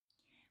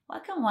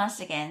Welcome once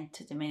again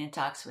to Dominion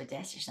Talks with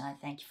Deci. And I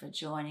thank you for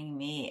joining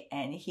me.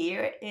 And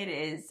here it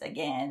is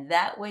again,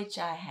 that which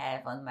I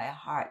have on my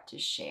heart to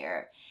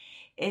share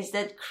is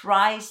that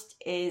Christ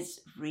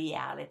is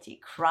reality.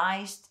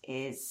 Christ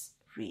is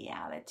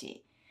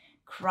reality.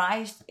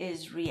 Christ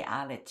is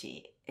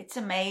reality. It's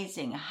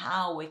amazing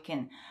how we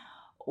can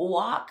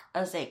walk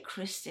as a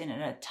Christian,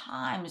 and at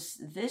times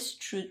this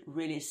truth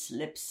really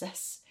slips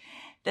us.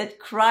 That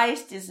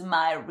Christ is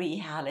my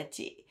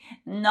reality,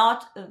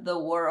 not the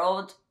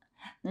world,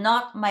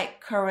 not my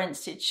current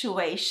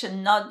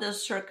situation, not the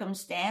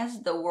circumstance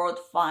the world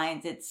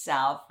finds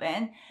itself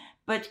in,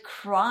 but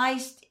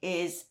Christ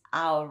is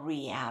our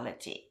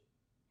reality.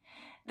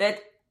 That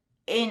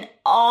in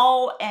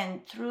all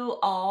and through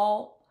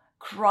all,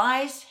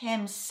 Christ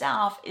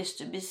himself is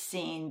to be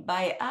seen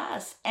by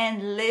us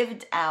and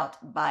lived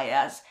out by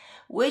us,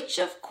 which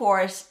of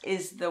course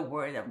is the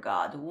Word of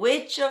God,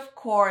 which of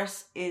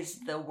course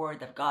is the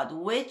Word of God,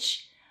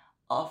 which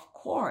of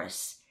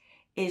course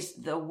is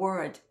the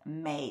Word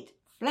made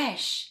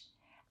flesh,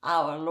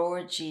 our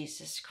Lord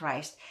Jesus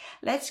Christ.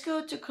 Let's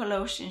go to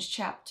Colossians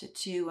chapter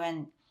 2,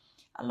 and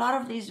a lot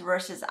of these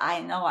verses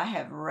I know I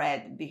have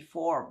read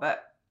before,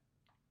 but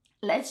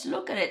let's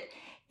look at it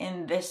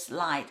in this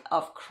light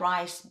of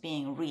Christ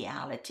being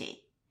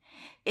reality.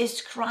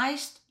 Is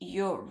Christ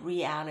your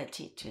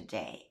reality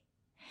today?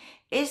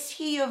 Is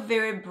he your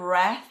very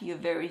breath, your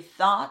very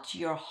thought,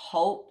 your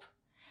hope,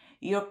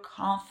 your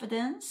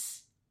confidence?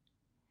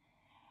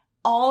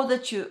 All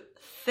that you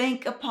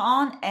think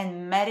upon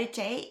and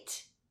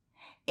meditate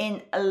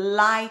in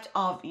light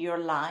of your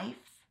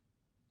life?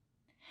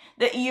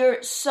 That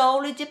you're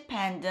solely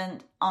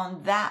dependent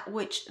on that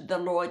which the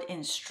Lord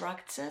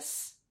instructs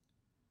us,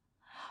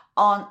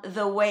 on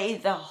the way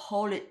the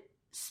Holy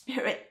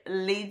Spirit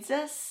leads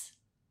us?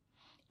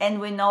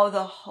 And we know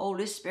the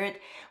Holy Spirit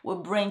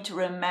will bring to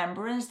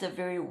remembrance the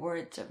very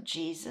words of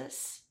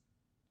Jesus.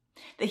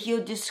 That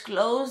he'll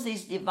disclose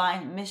these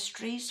divine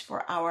mysteries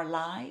for our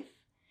life.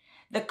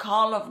 The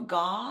call of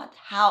God,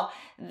 how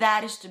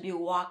that is to be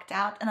walked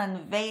out, an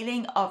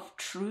unveiling of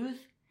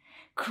truth.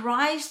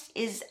 Christ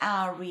is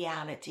our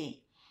reality.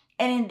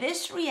 And in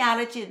this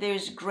reality,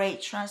 there's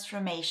great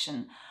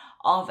transformation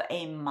of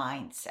a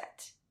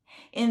mindset.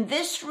 In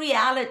this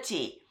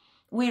reality,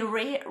 we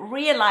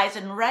realize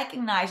and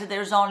recognize that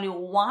there's only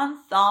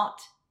one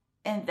thought,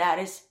 and that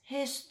is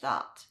his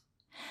thought.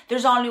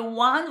 There's only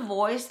one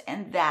voice,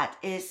 and that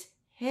is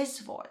his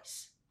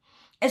voice.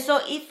 And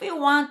so if we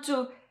want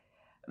to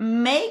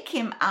make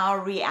him our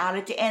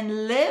reality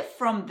and live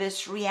from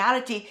this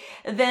reality,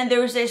 then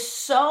there's a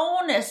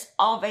soreness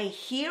of a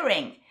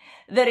hearing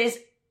that is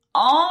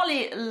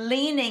only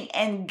leaning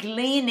and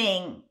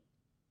gleaning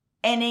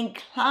and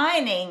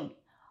inclining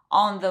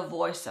on the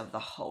voice of the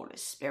Holy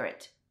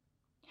Spirit.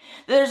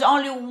 There's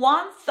only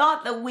one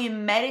thought that we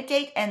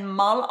meditate and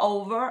mull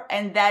over,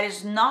 and that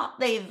is not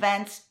the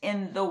events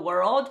in the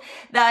world.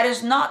 That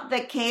is not the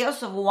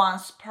chaos of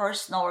one's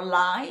personal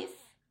life.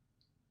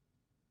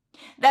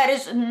 That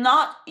is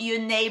not your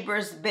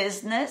neighbor's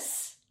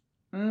business,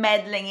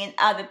 meddling in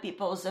other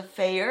people's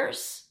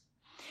affairs.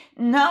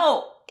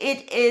 No,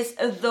 it is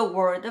the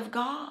Word of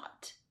God.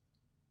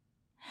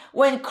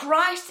 When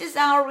Christ is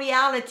our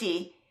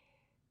reality,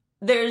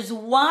 there's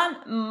one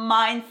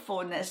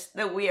mindfulness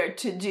that we are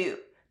to do,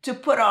 to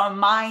put our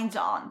minds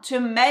on, to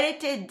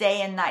meditate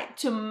day and night,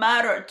 to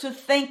mutter, to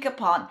think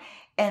upon,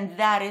 and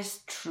that is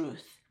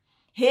truth.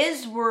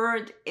 His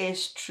word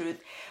is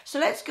truth. So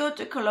let's go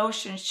to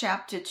Colossians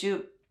chapter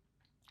 2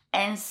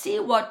 and see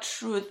what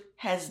truth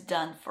has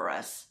done for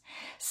us.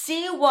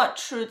 See what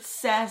truth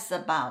says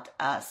about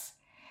us.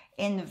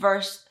 In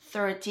verse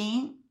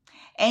 13,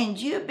 and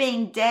you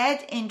being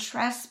dead in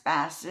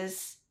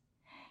trespasses.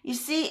 You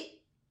see,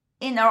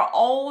 in our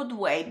old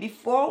way,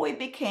 before we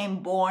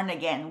became born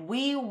again,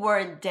 we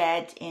were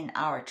dead in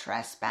our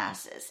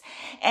trespasses,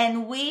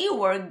 and we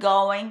were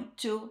going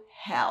to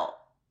hell.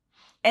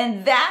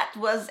 And that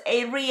was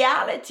a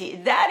reality.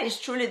 That is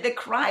truly the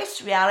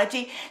Christ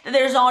reality, that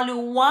there's only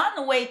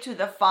one way to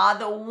the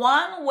Father,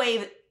 one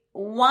way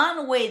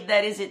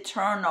that is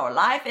eternal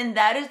life, and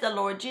that is the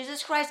Lord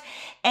Jesus Christ.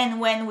 And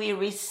when we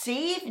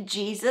receive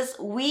Jesus,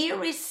 we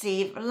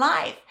receive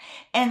life.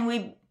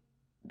 And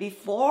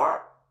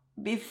before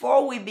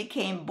we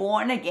became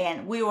born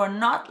again, we were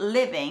not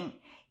living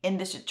in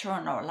this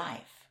eternal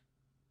life.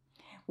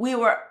 We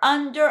were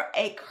under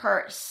a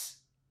curse,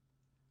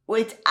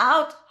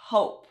 without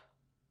hope,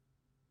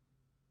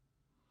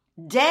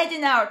 dead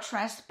in our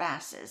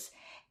trespasses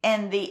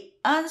and the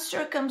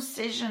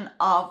uncircumcision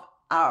of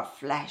our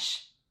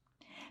flesh.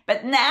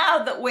 But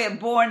now that we're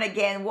born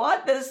again,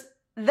 what does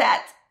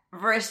that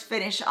verse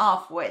finish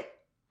off with?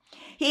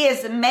 He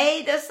has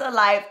made us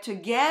alive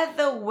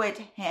together with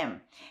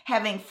him,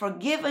 having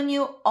forgiven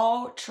you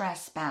all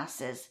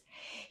trespasses.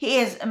 He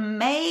has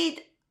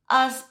made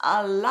us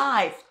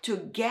alive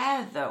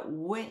together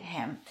with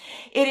him.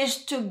 It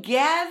is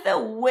together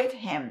with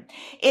him.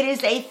 It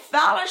is a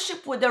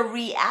fellowship with a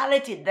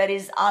reality that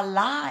is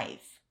alive.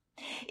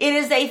 It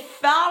is a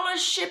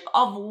fellowship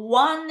of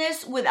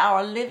oneness with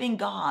our living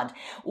God.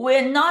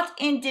 We're not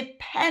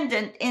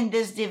independent in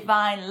this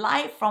divine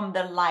life from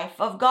the life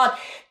of God.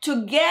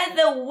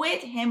 Together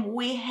with him,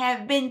 we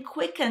have been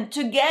quickened.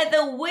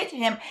 Together with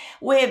him,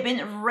 we have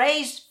been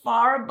raised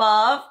far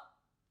above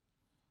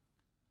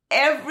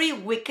every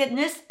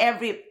wickedness,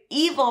 every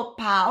evil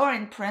power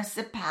and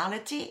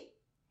principality.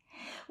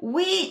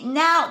 We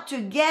now,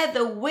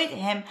 together with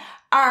him,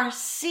 are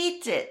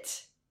seated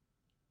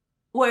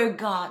where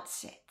God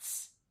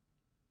sits.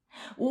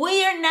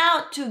 We are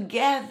now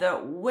together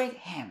with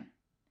him.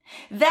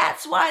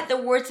 That's why the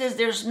word says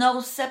there's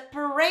no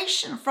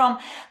separation from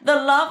the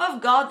love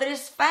of God that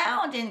is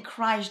found in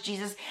Christ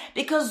Jesus,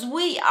 because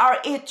we are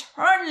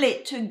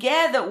eternally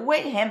together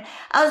with him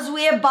as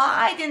we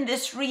abide in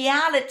this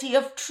reality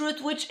of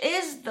truth, which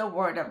is the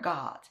word of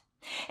God.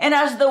 And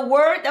as the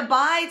word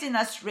abides in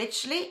us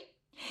richly,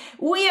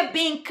 we are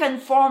being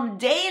conformed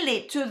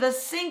daily to the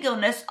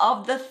singleness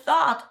of the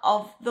thought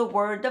of the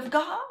word of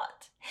God.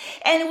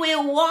 And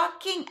we're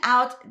walking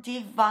out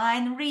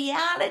divine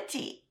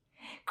reality.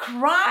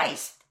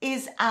 Christ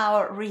is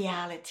our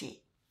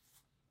reality.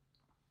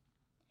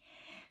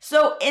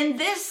 So in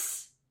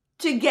this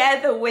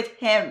together with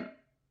him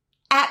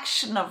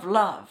action of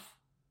love,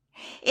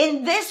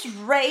 in this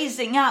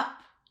raising up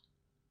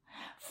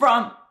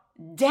from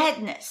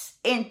deadness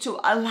into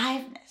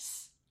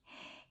aliveness,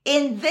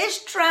 in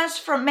this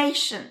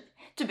transformation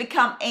to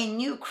become a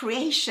new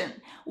creation,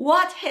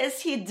 what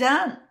has he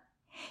done?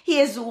 He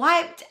has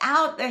wiped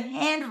out the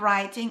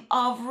handwriting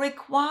of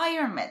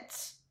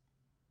requirements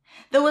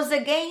that was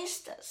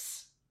against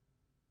us.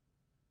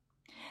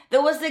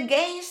 That was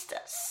against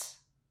us.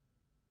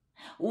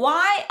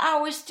 Why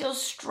are we still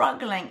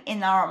struggling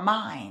in our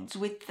minds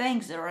with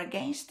things that are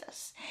against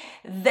us?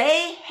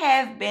 They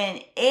have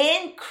been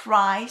in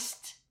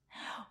Christ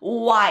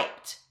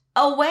wiped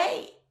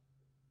away,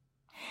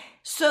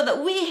 so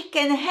that we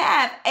can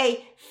have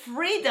a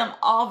freedom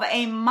of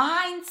a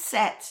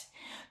mindset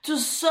to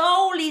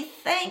solely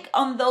think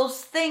on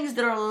those things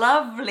that are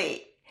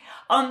lovely,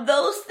 on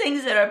those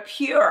things that are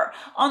pure,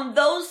 on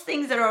those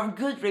things that are of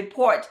good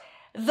report.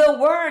 The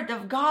word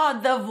of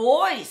God, the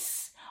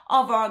voice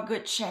of our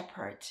good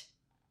shepherd.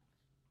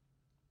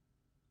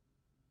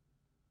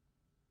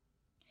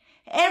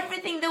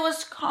 Everything that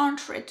was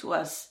contrary to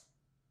us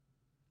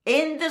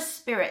in the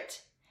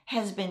spirit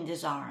has been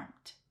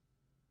disarmed.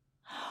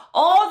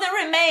 All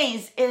that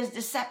remains is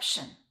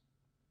deception.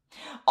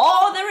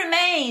 All that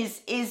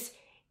remains is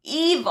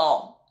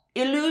evil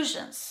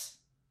illusions.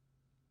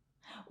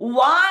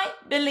 Why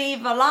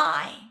believe a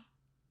lie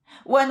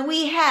when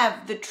we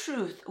have the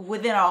truth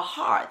within our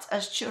hearts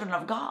as children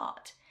of God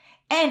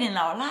and in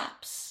our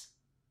laps?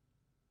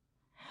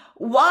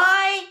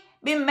 Why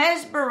be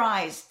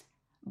mesmerized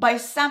by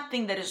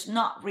something that is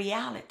not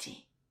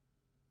reality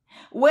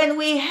when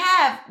we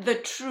have the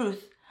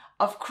truth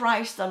of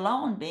Christ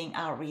alone being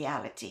our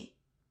reality?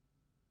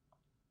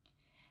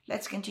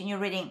 Let's continue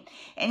reading.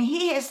 And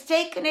he has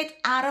taken it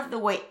out of the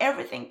way,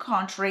 everything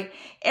contrary,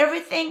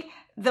 everything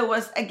that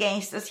was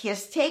against us. He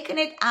has taken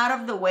it out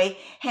of the way,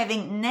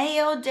 having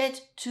nailed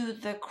it to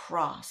the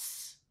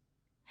cross.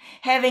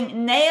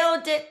 Having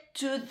nailed it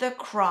to the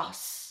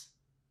cross.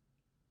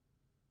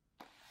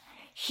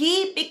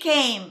 He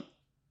became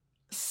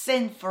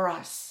sin for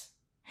us,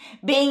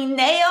 being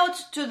nailed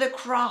to the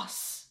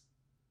cross.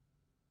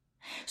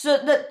 So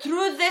that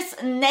through this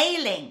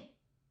nailing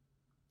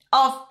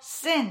of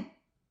sin,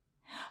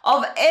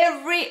 of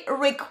every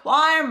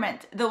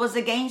requirement that was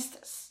against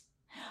us,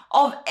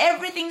 of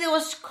everything that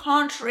was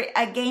contrary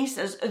against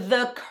us,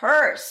 the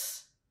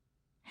curse,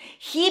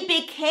 he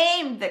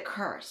became the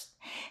curse,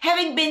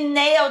 having been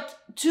nailed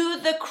to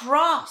the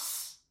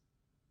cross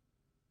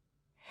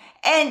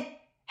and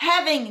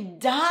having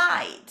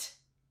died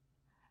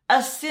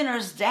a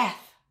sinner's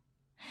death,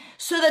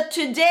 so that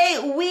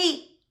today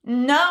we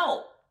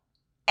know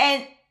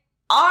and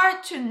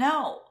are to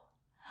know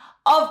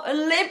of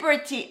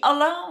liberty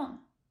alone,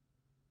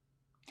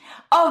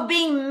 of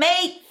being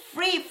made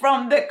free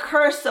from the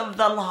curse of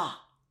the law,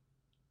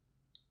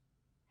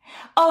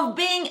 of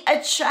being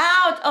a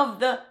child of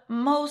the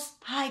Most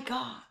High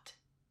God,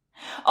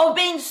 of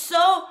being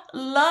so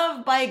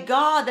loved by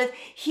God that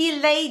he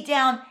laid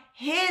down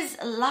his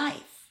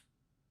life.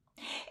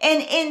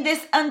 And in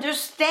this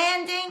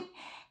understanding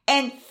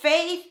and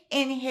faith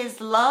in his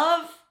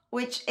love,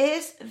 which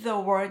is the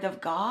word of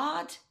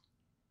God,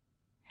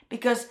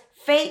 because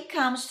faith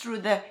comes through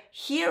the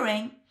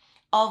hearing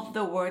of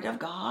the word of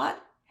God,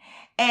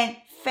 and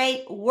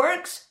faith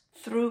works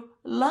through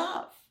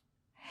love.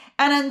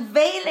 An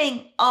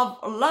unveiling of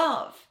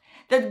love,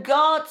 that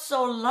God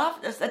so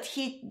loved us that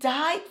he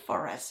died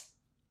for us,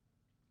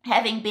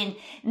 having been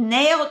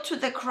nailed to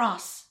the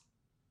cross.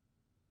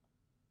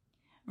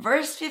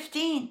 Verse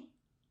 15,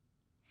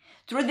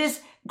 through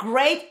this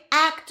great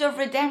act of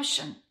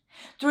redemption,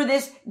 through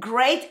this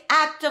great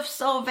act of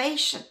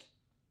salvation,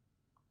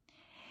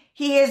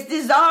 he has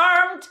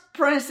disarmed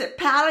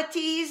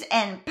principalities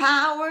and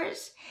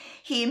powers.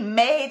 He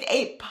made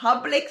a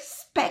public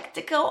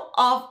spectacle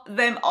of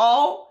them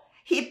all.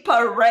 He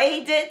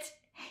paraded.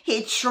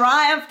 He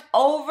triumphed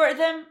over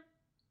them.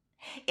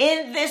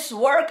 In this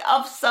work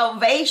of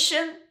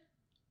salvation,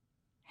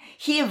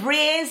 he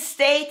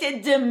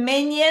reinstated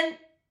dominion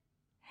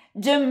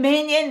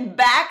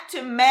back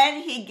to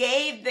men. He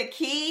gave the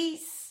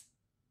keys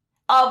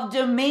of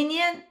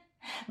dominion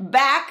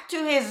back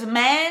to his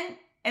man.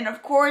 And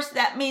of course,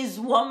 that means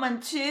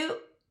woman too.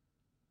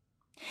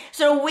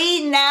 So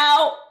we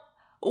now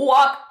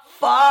walk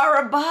far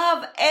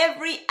above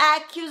every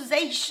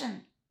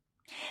accusation.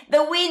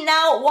 That we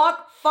now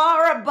walk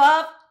far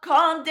above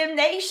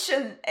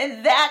condemnation.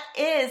 And that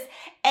is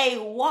a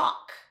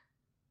walk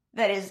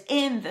that is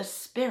in the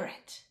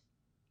Spirit.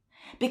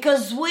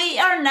 Because we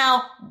are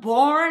now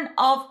born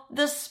of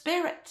the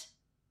Spirit.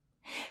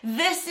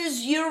 This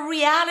is your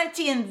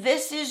reality and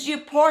this is your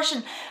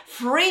portion.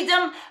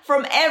 Freedom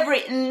from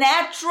every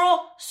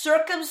natural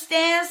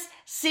circumstance,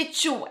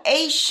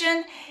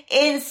 situation,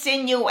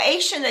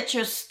 insinuation that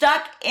you're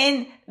stuck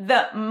in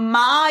the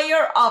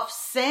mire of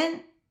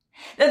sin.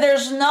 That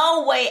there's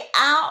no way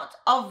out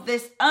of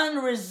this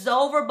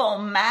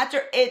unresolvable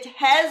matter. It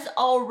has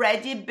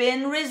already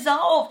been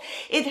resolved.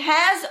 It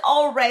has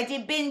already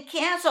been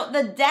canceled.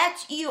 The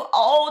debt you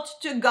owed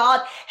to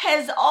God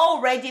has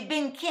already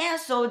been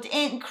canceled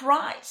in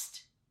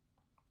Christ.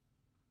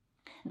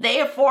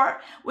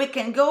 Therefore, we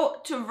can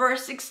go to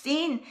verse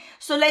 16.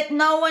 So let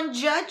no one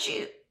judge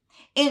you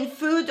in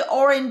food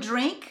or in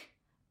drink,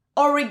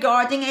 or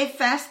regarding a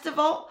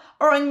festival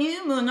or a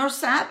new moon or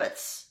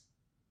Sabbaths,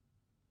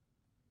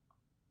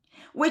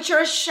 which are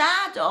a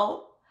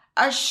shadow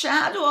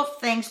of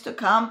things to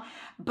come,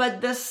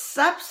 but the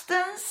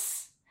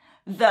substance,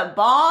 the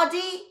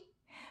body,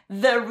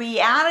 the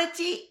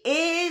reality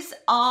is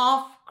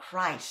of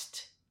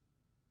Christ.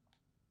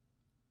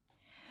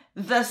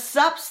 The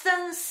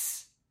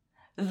substance,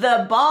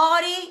 the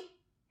body,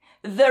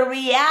 the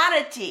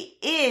reality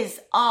is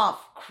of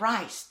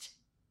Christ.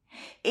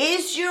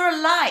 Is your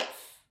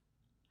life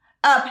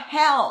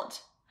upheld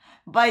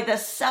by the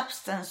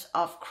substance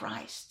of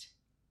Christ?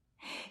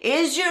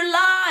 Is your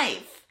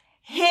life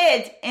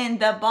hid in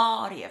the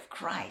body of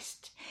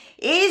Christ?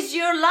 Is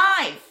your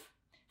life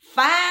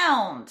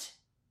found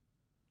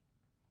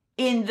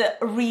in the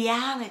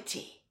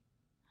reality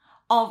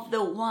of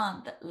the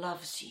one that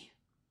loves you?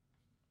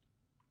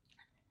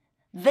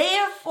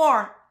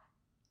 Therefore,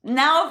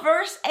 now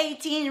verse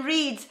 18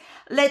 reads,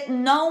 let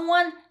no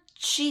one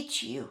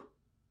cheat you.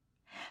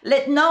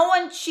 Let no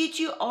one cheat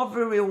you of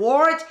a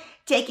reward,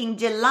 taking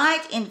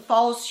delight in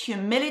false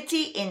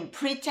humility, in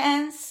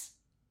pretense,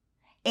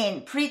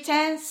 in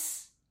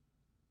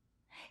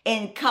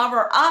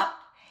cover up,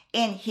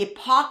 in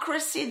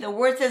hypocrisy. The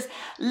word says,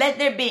 let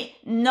there be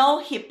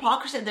no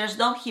hypocrisy. There's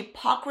no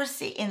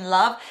hypocrisy in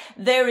love.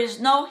 There is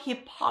no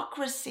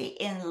hypocrisy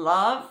in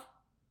love.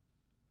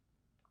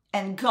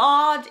 And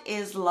God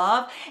is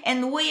love.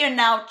 And we are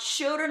now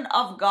children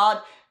of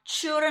God,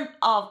 children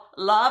of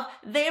love.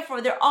 Therefore,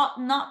 there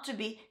ought not to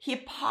be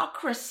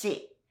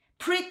hypocrisy,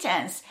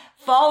 pretense,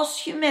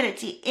 false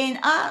humility in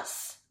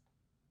us.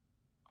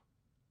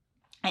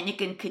 And you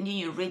can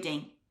continue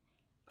reading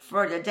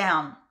further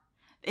down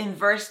in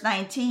verse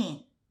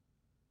 19.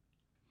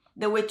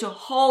 That we're to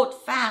hold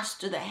fast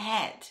to the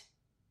head,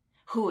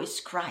 who is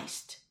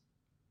Christ.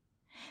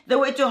 That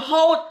we're to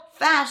hold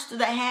fast to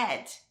the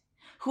head,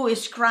 who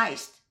is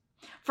Christ,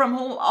 from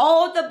whom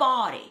all the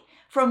body,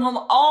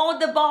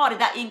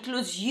 that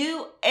includes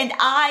you and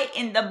I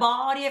in the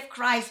body of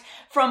Christ,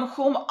 from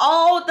whom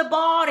all the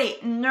body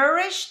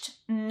nourished,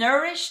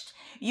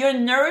 your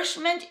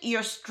nourishment,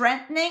 your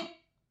strengthening,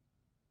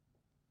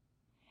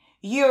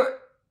 your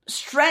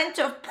strength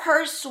of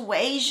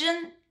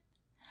persuasion,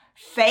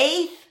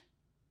 faith,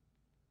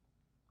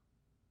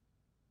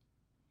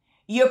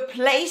 your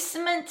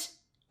placement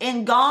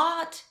in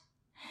God,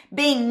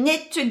 being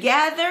knit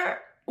together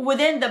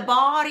within the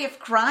body of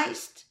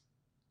Christ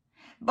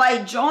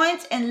by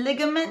joints and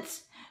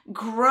ligaments,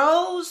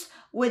 grows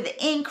with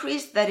the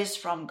increase that is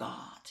from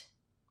God.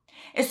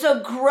 And so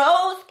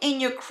growth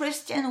in your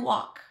Christian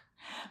walk,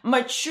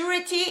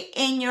 maturity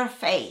in your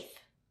faith,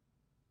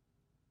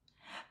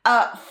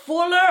 a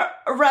fuller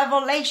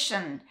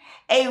revelation,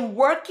 a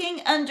working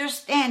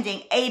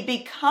understanding, a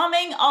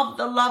becoming of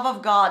the love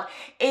of God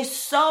is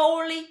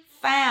solely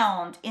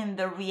found in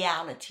the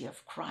reality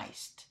of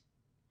Christ.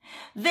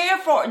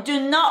 Therefore,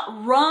 do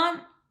not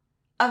run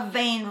a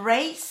vain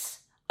race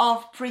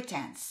of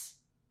pretense.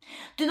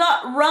 Do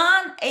not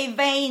run a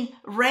vain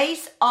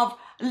race of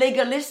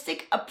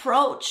legalistic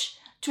approach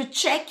to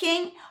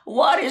checking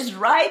what is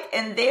right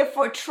and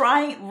therefore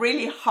trying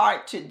really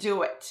hard to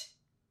do it.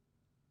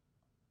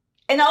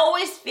 And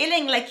always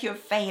feeling like you're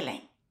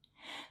failing.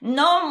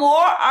 No more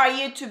are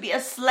you to be a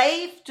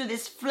slave to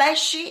this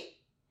fleshy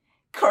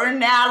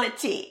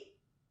carnality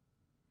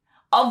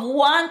of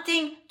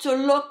wanting to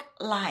look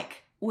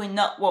like we're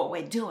not what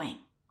we're doing.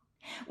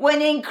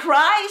 When in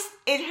Christ,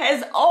 it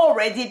has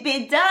already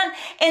been done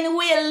and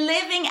we are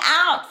living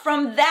out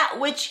from that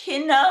which He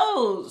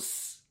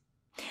knows.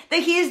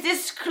 that he is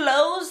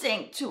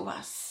disclosing to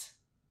us.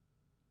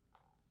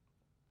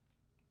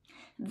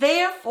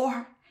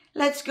 Therefore,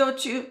 let's go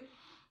to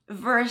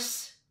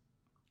Colossians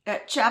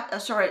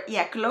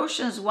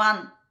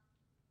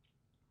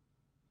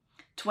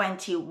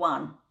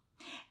 1:21.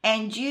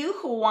 And you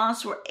who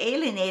once were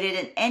alienated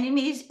and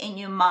enemies in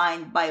your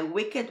mind by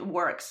wicked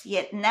works,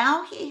 yet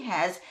now he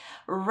has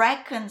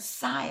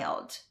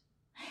reconciled.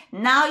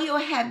 Now you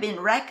have been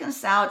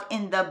reconciled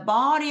in the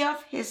body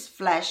of his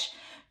flesh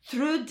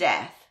through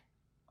death,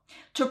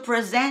 to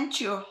present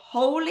you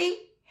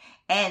holy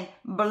and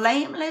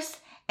blameless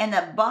and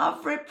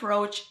above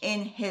reproach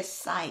in his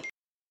sight.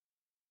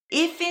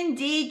 If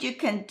indeed you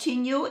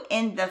continue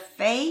in the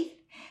faith,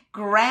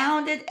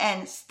 grounded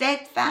and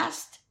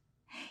steadfast,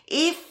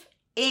 if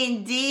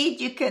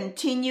indeed you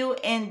continue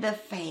in the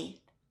faith,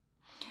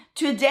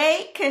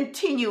 today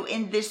continue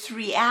in this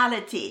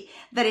reality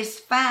that is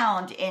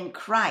found in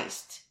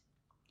Christ.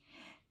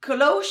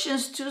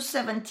 Colossians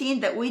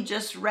 2:17 that we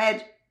just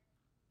read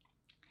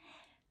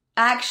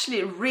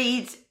actually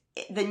reads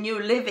the New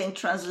Living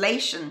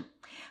Translation.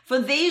 For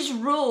these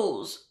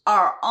rules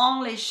are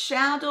only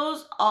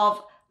shadows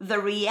of the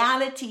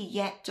reality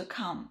yet to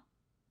come.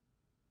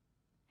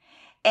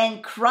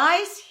 And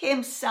Christ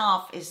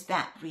himself is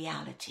that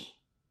reality.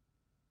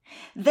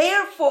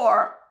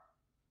 Therefore,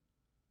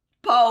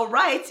 Paul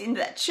writes in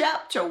that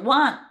chapter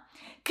 1,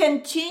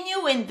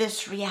 continue in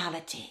this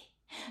reality,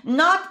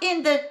 not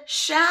in the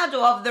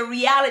shadow of the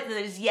reality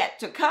that is yet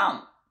to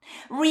come.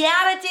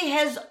 Reality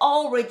has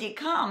already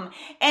come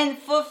and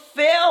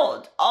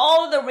fulfilled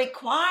all the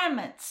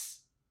requirements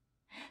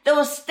that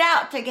were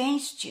stacked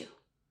against you.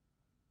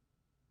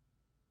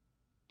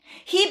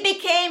 He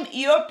became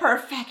your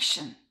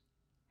perfection,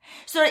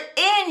 so that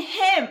in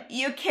him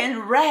you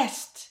can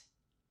rest.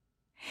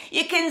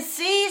 You can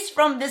cease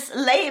from this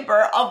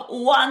labor of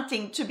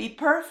wanting to be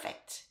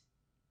perfect.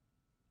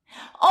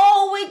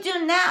 All we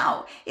do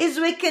now is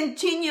we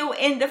continue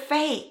in the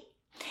faith,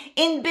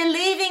 in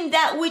believing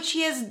that which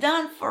he has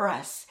done for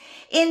us,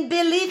 in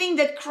believing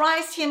that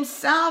Christ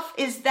himself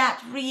is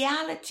that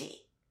reality.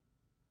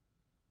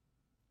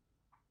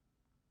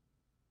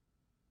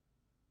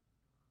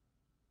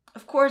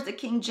 Of course, the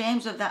King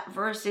James of that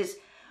verse is,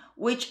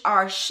 which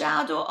are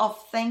shadow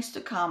of things to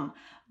come,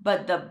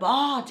 but the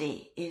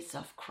body is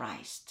of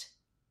Christ.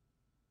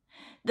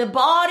 The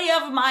body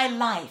of my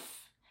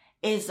life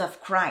is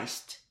of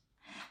Christ.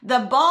 The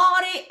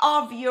body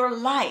of your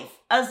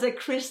life as a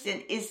Christian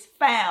is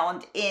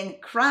found in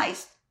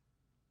Christ.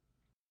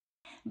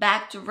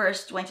 Back to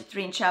verse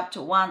 23 in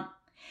chapter 1.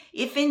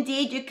 If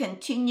indeed you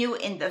continue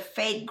in the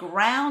faith,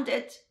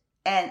 grounded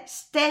and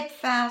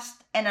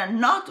steadfast, and are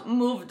not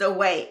moved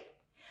away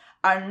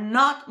from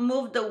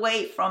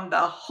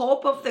the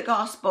hope of the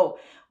gospel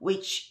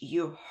which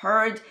you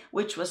heard,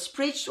 which was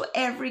preached to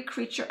every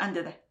creature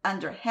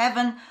under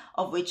heaven,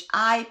 of which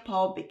I,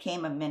 Paul,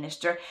 became a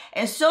minister.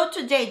 And so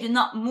today, do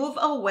not move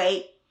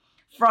away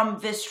from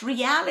this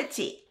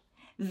reality.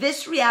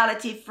 This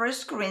reality,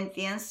 1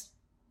 Corinthians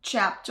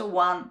chapter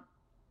 1,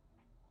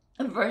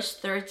 verse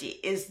 30,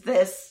 is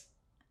this.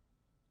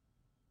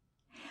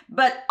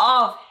 But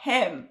of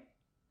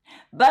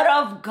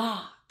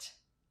God,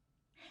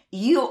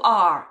 you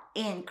are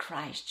in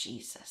Christ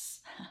Jesus.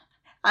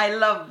 I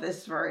love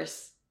this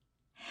verse.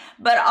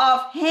 But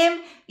of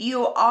him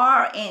you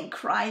are in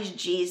Christ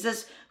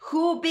Jesus,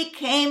 who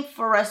became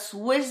for us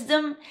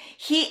wisdom.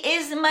 He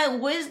is my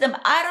wisdom.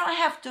 I don't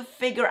have to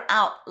figure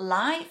out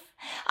life.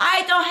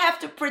 I don't have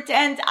to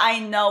pretend I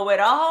know it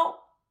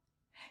all.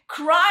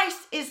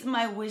 Christ is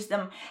my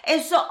wisdom.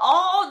 And so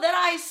all that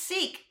I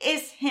seek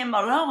is him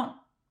alone.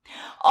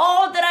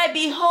 All that I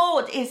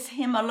behold is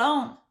him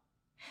alone.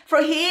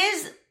 For he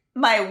is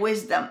my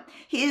wisdom.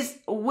 He is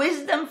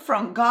wisdom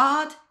from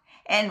God,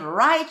 and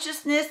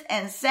righteousness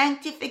and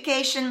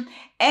sanctification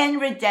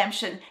and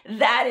redemption.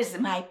 That is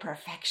my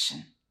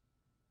perfection.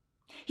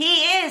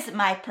 He is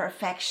my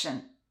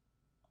perfection.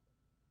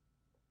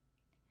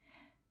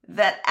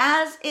 That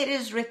as it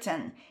is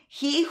written,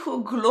 he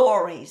who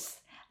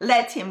glories,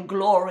 let him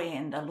glory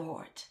in the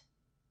Lord.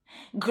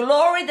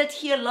 Glory that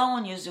he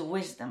alone is your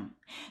wisdom.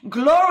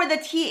 Glory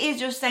that he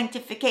is your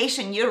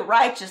sanctification, your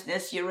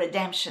righteousness, your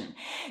redemption.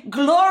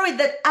 Glory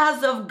that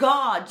as of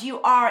God, you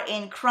are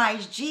in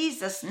Christ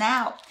Jesus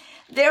now.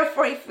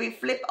 Therefore, if we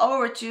flip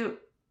over to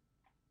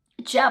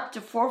chapter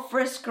 4,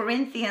 1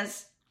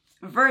 Corinthians,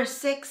 verse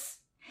 6.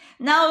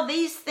 Now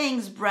these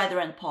things,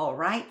 brethren, Paul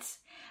writes,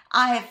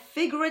 I have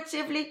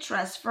figuratively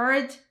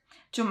transferred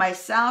to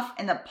myself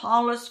and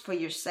Apollos for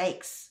your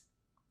sakes,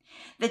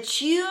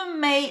 that you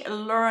may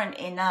learn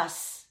in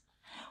us.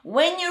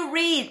 When you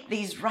read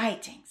these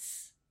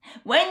writings,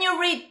 when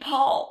you read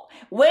Paul,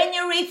 when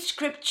you read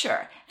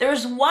scripture,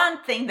 there's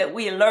one thing that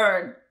we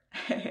learn.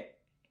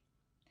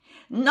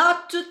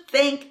 Not to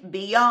think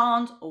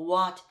beyond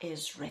what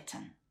is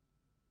written.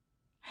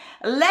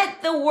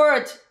 Let the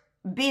word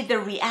be the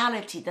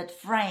reality that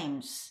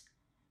frames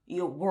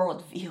your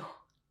worldview,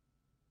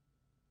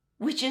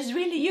 which is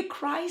really your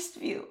Christ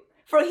view.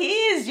 For he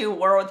is your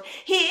world.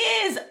 He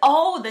is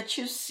all that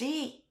you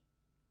see.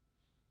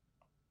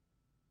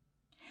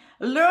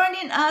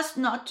 Learning us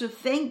not to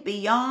think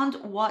beyond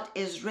what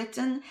is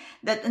written,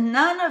 that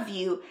none of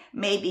you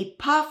may be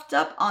puffed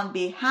up on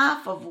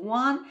behalf of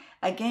one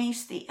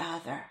against the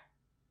other.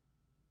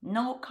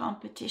 No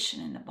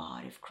competition in the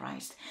body of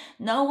Christ.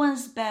 No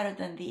one's better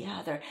than the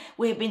other.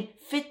 We have been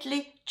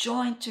fitly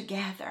joined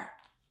together.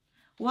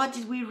 What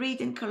did we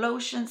read in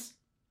Colossians?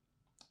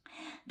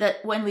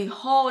 That when we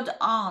hold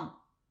on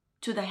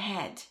to the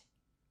head,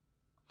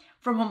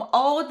 from whom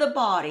all the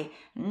body,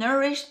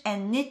 nourished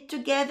and knit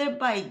together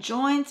by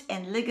joints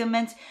and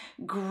ligaments,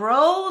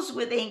 grows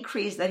with the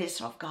increase that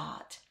is of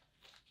God.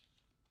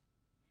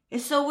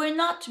 And so we're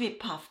not to be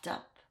puffed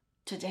up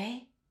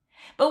today,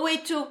 but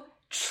we're to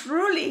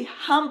truly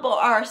humble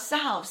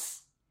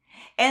ourselves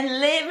and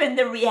live in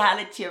the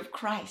reality of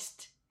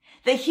Christ.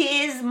 That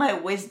he is my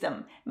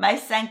wisdom, my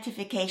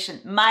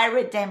sanctification, my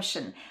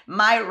redemption,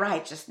 my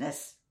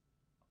righteousness.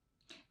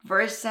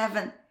 Verse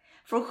 7,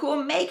 for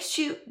who makes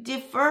you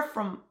differ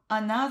from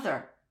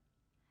another?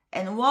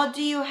 And what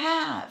do you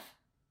have?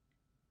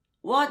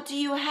 What do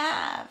you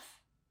have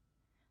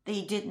that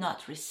you did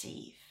not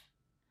receive?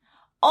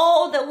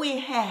 All that we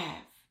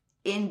have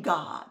in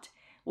God,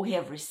 we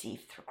have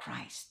received through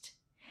Christ.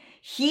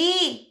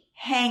 He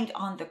hanged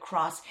on the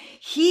cross.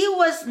 He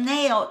was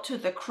nailed to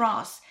the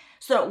cross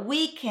so that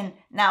we can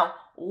now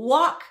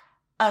walk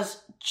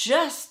as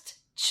just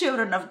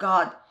children of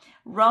God.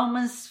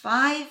 Romans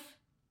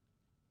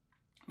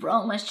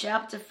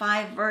chapter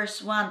 5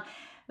 verse 1.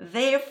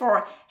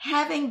 Therefore,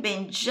 having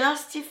been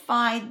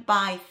justified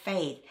by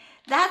faith.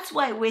 That's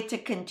why we're to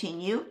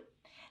continue.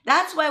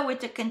 That's why we're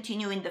to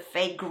continue in the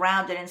faith,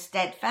 grounded and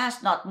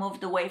steadfast, not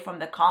moved away from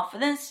the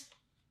confidence.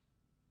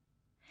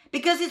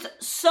 Because it's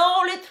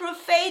solely through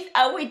faith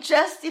are we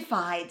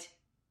justified.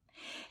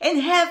 And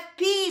have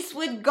peace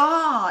with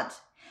God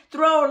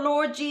through our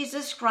Lord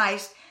Jesus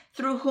Christ,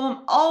 through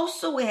whom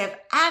also we have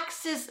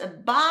access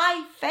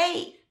by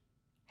faith.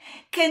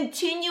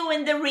 Continue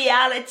in the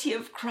reality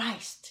of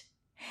Christ.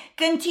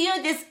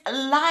 Continue this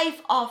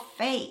life of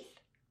faith.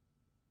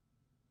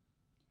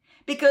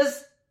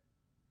 Because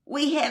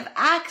we have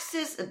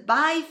access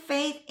by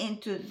faith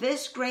into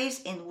this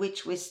grace in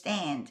which we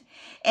stand,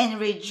 and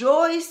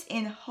rejoice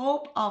in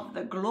hope of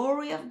the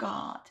glory of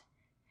God.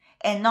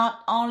 And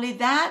not only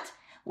that,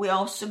 we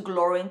also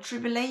glory in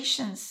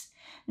tribulations,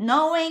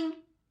 knowing.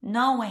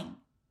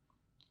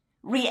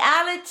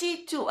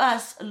 Reality to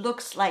us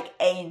looks like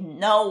a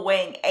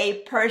knowing, a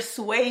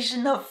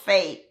persuasion of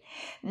faith.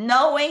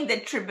 Knowing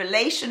that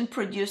tribulation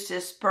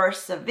produces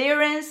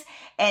perseverance,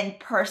 and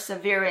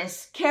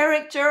perseverance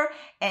character,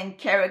 and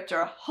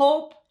character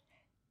hope,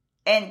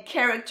 and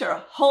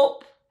character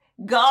hope,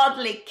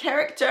 godly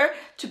character,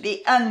 to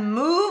be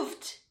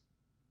unmoved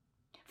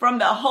from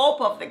the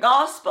hope of the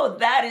gospel.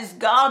 That is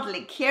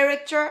godly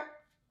character.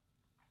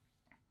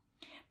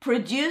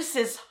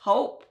 Produces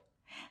hope.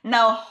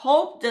 Now,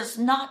 hope does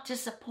not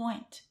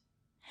disappoint.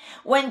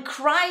 When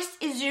Christ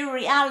is your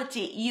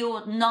reality, you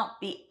will not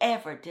be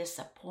ever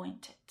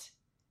disappointed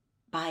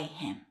by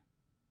him.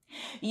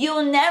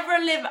 You'll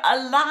never live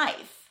a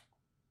life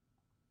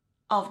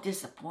of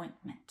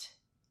disappointment,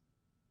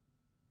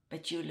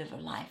 but you live a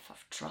life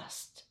of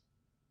trust,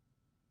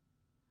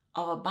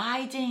 of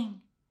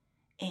abiding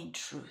in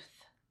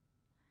truth,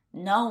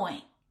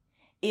 knowing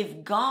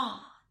if God,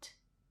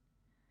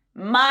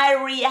 my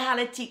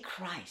reality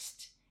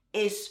Christ,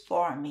 is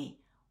for me,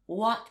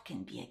 what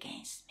can be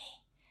against me?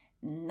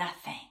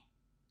 Nothing.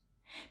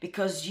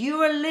 Because you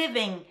are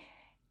living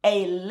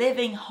a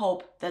living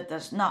hope that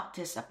does not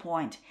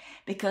disappoint,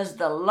 because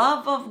the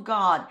love of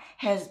God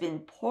has been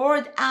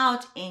poured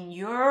out in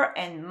your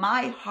and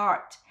my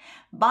heart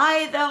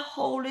by the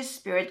Holy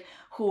Spirit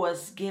who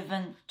was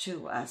given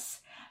to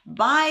us.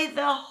 By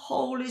the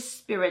Holy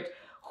Spirit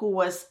who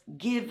was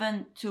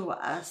given to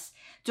us.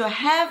 To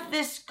have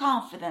this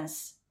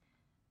confidence,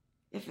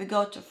 if we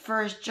go to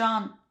 1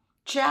 John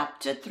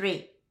chapter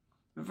 3,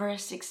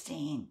 verse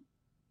 16.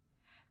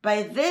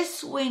 By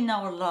this we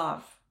know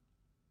love,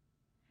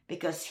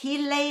 because he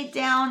laid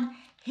down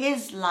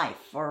his life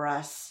for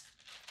us.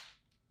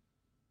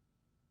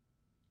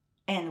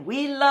 And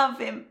we love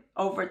him,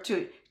 over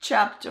to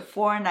chapter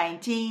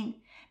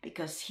 4:19,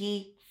 because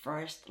he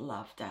first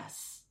loved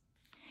us.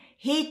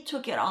 He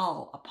took it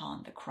all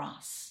upon the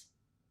cross.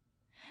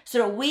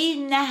 So we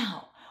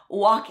now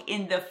walk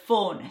in the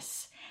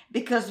fullness.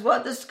 Because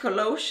what does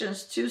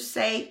Colossians 2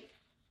 say?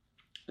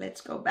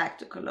 Let's go back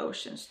to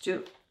Colossians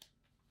 2.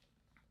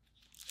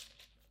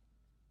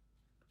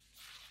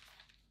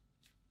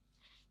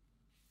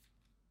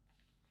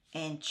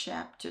 In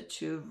chapter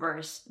 2,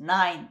 verse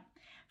 9.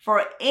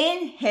 For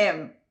in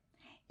him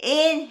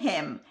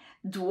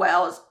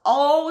dwells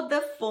all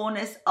the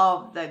fullness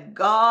of the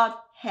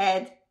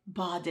Godhead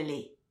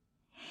bodily.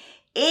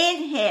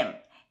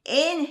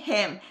 In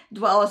him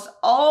dwells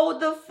all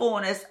the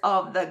fullness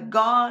of the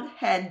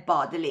Godhead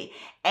bodily.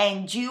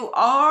 And you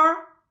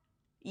are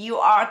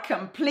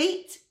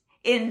complete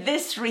in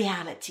this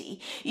reality.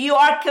 You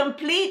are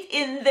complete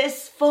in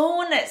this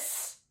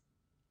fullness.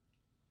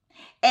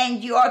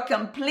 And you are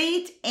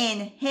complete in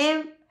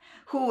Him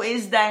who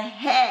is the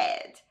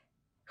head,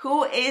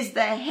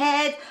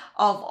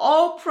 of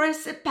all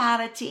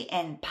principality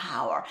and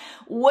power.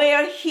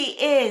 Where He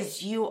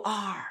is, you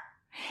are.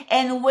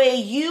 And where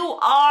you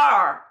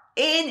are,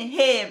 in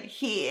Him,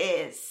 He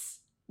is.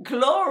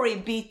 Glory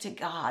be to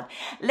God.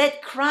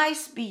 Let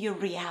Christ be your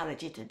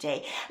reality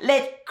today.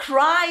 Let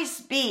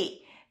Christ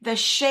be the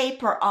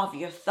shaper of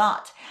your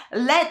thought.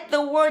 Let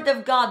the Word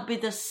of God be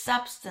the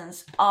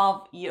substance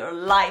of your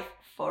life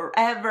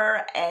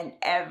forever and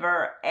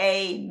ever.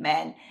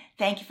 Amen.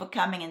 Thank you for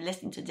coming and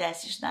listening to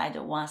Deci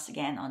Schneider once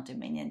again on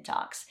Dominion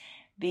Talks.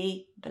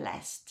 Be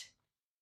blessed.